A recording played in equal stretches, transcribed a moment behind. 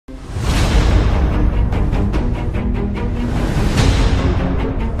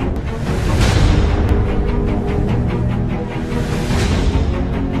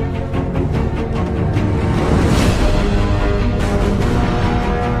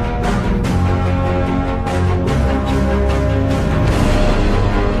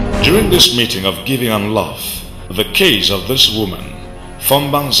During this meeting of giving and love, the case of this woman,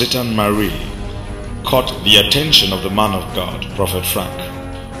 Fombang Zitan Marie, caught the attention of the man of God, Prophet Frank.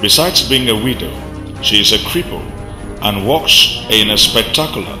 Besides being a widow, she is a cripple and walks in a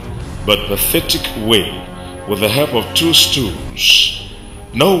spectacular but pathetic way with the help of 2 stools.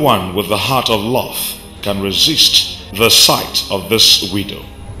 No one with the heart of love can resist the sight of this widow.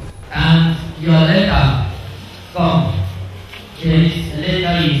 And your letter come. This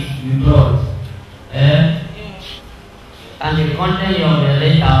letter is you brought. And the content of the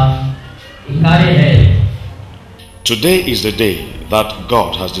letter is carry help. Today is the day that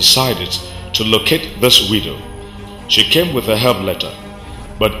God has decided to locate this widow. She came with a help letter,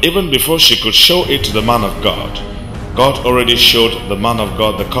 but even before she could show it to the man of God, God already showed the man of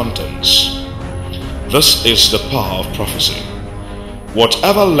God the contents. This is the power of prophecy.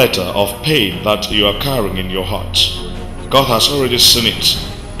 Whatever letter of pain that you are carrying in your heart, God has already seen it,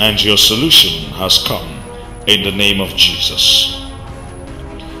 and your solution has come in the name of Jesus.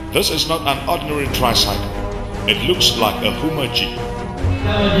 This is not an ordinary tricycle. It looks like a Hummer Jeep.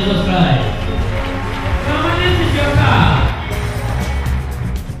 Lord Jesus Christ. Come on, this is your car.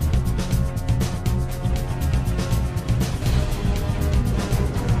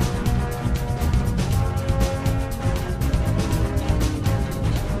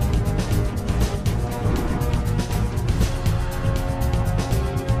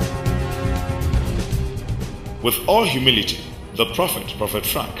 With all humility, the Prophet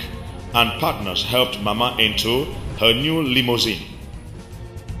Frank, and partners helped Mama into her new limousine.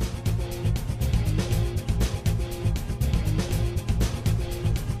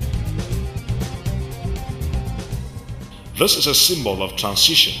 This is a symbol of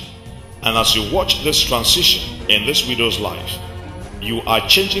transition, and as you watch this transition in this widow's life, you are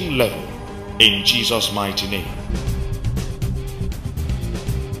changing level in Jesus' mighty name.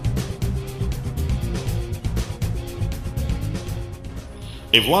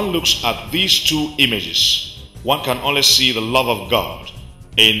 If one looks at these 2 images, one can only see the love of God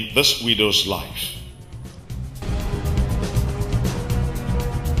in this widow's life.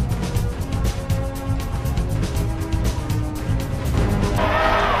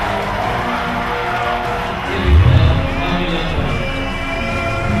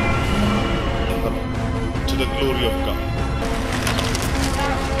 To the glory of God.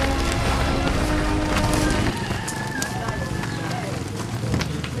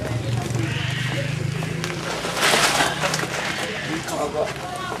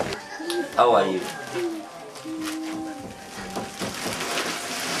 How are you?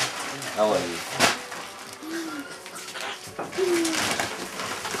 How are you?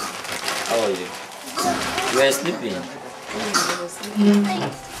 How are you? You are sleeping?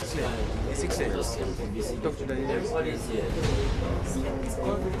 Everybody is here.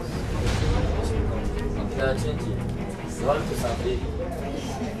 They are changing. You want to submit?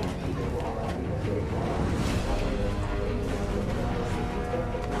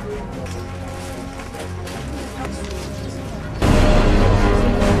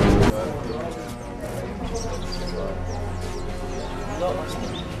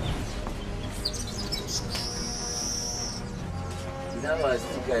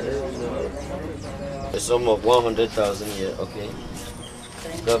 A sum of 100,000 here, okay?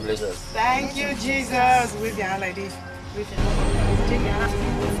 God bless us. Thank you, Jesus. With your hand like this. With your hand. Take your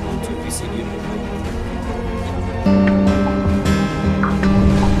hand. To visit you.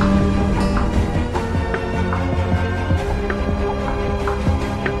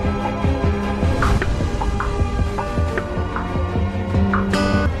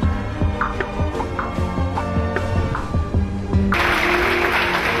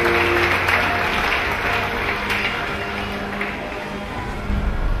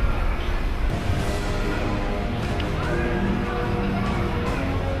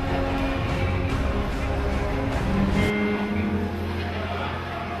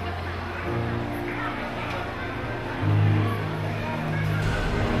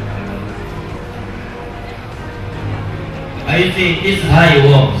 I think this is how it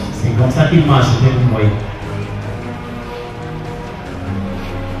works. C'est comme ça qu'il marche, vous voyez.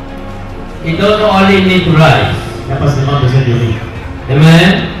 It doesn't only need to rise. Il n'y a pas seulement besoin de rire.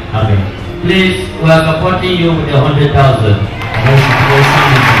 Amen. Amen. Please, we are supporting you with 100,000.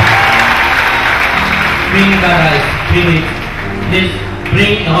 Bring that rise. Bring it. Please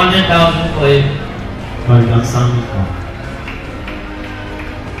bring 100,000 for him.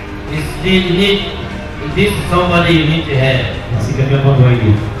 This is somebody you need to have.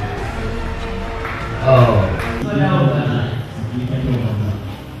 Oh.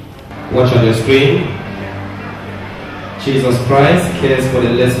 Watch on your screen. Jesus Christ cares for the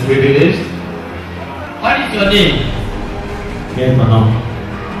less privileged. What is your name? Quel est ton nom?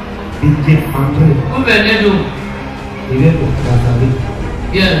 Où venez d'où?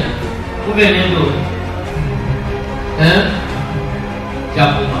 Bien. Où venez d'où? Hein?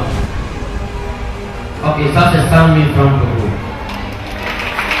 Japoma. Ok, ça c'est 100 000 francs pour vous.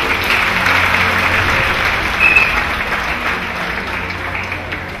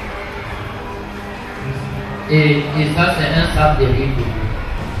 Et ça c'est un sac de riz pour vous.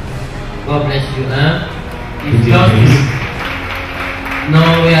 God bless you, hein? It's just no,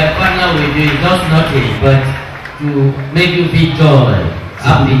 we are partner with you. It's just nothing, but to make you feel joy,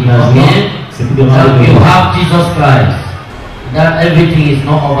 happy, okay? That you have Jesus Christ. That everything is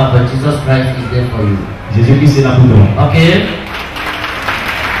not over, but Jesus Christ is there for you. Jésus-Christ est là pour toi. Okay?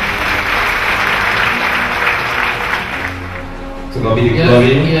 To God be the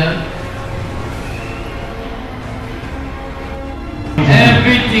glory. Yeah.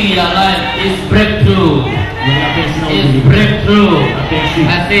 Everything in your life is breakthrough. It's breakthrough.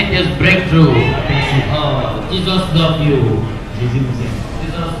 I say it is breakthrough. Oh, Jesus loves you. Jésus nous aime.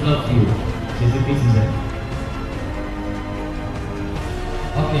 Jesus loves you. Jésus-Christ nous aime.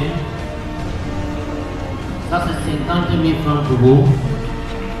 Ok. Ça c'est 50 000 francs pour vous.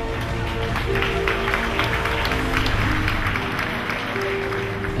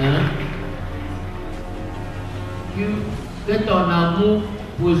 Hein? Que ton amour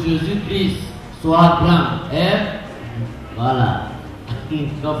pour Jésus-Christ soit grand. Hein? Voilà.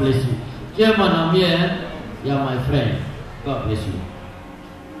 God bless you. Tu es mon ami, hein? You are my friend. God bless you.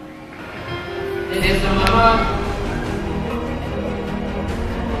 Et sa maman.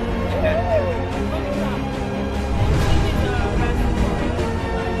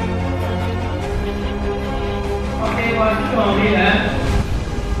 Ok, voici ton vie, hein?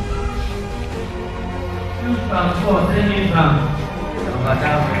 Tout transport, 5 000 francs. On va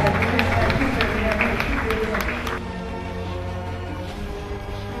t'avoir.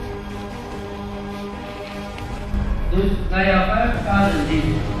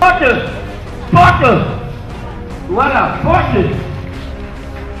 Porte! Voilà, porte!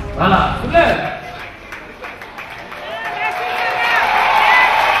 Voilà, soulève!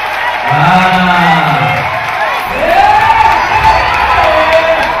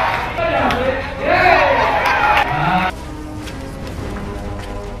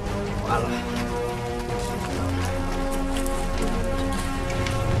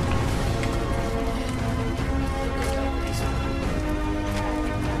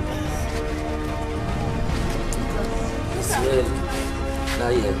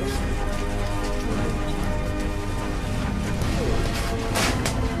 Not yet.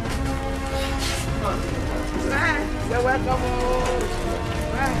 You're welcome.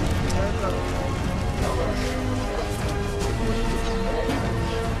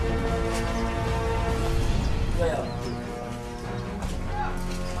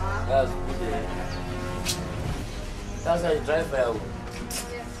 That's good. That's how you drive firewood.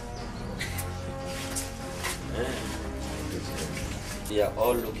 They are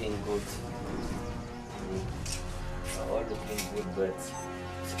all looking good. They are all looking good, but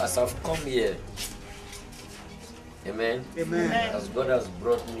as I've come here, amen. Amen. As God has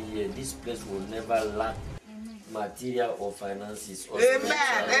brought me here, this place will never lack material or finances. Or Amen.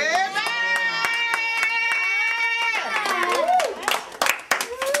 spiritual. Amen.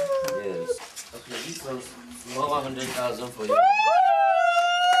 Yes. Okay, this one's 100,000 for you.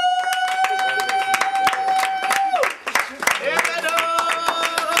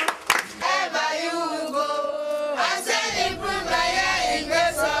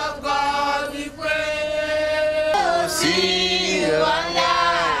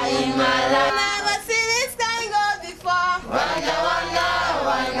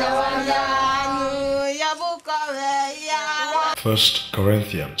 First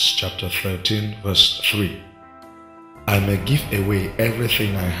Corinthians chapter 13 verse 3. I may give away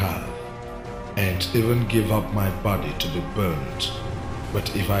everything I have and even give up my body to be burned,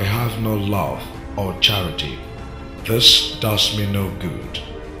 but if I have no love or charity, this does me no good.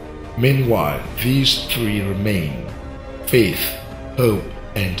 Meanwhile, these three remain: faith, hope,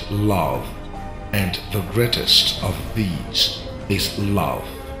 and love, and the greatest of these is love.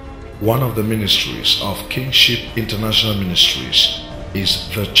 One of the ministries of Kingship International Ministries is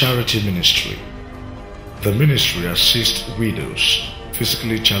the charity ministry. The ministry assists widows,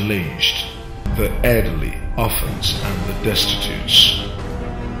 physically challenged, the elderly, orphans, and the destitutes.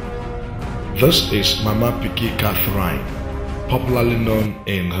 This is Mama Piki Catherine, popularly known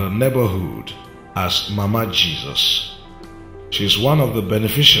in her neighborhood as Mama Jesus. She is one of the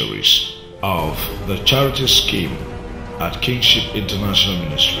beneficiaries of the charity scheme at Kingship International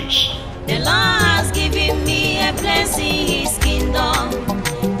Ministries. The Lord has given me a place in His kingdom.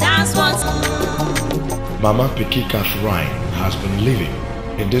 That's what. Mama Piki Catherine has been living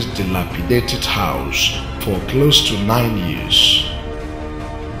in this dilapidated house for close to 9 years.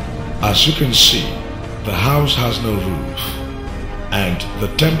 As you can see, the house has no roof, and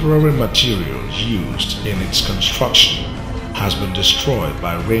the temporary material used in its construction has been destroyed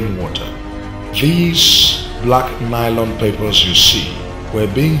by rainwater. These black nylon papers you see were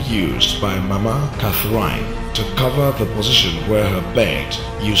being used by Mama Catherine to cover the position where her bed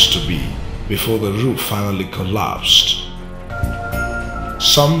used to be before the roof finally collapsed.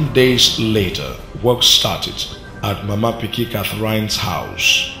 Some days later, work started at Mama Piki Catherine's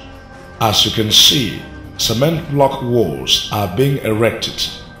house. As you can see, cement block walls are being erected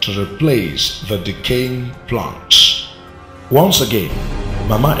to replace the decaying planks. Once again,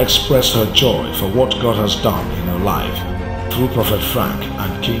 Mama expressed her joy for what God has done in her life through Prophet Frank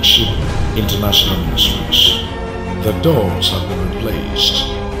and Kingship International Ministries. The doors have been replaced.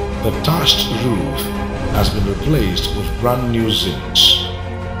 The thatched roof has been replaced with brand new zincs.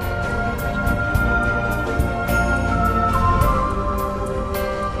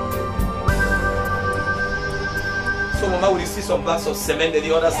 So Mama, will you see some bags of cement on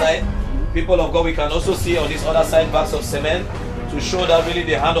the other side? People of God, we can also see on this other side bags of cement to show that really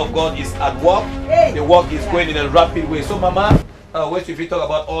the hand of God is at work. The work is going in a rapid way. So Mama, wait if we talk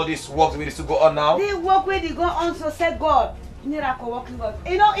about all these works we need to go on now. The work where they go on to say God, miracle working God.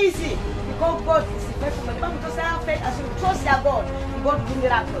 It's not easy because God is the faithful God. The Bible just say have faith as you trust your God, God will do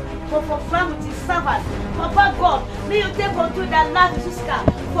miracle. But for Frank with his servant, Papa God, may you take control that life is scar.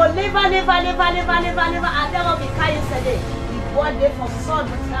 For never, and there will be kind yesterday. One day for son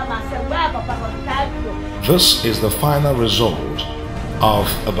with him and say, where Papa God time. This is the final result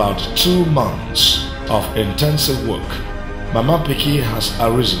of about 2 months of intensive work. Mama Piki has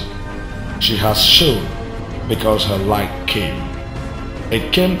arisen. She has shone because her light came.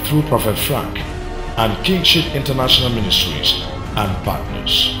 It came through Prophet Frank and Kingship International Ministries and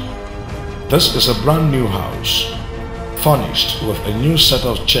partners. This is a brand new house, furnished with a new set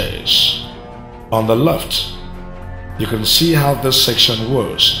of chairs. On the left, you can see how this section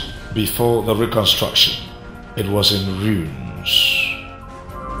was before the reconstruction. It was in ruins.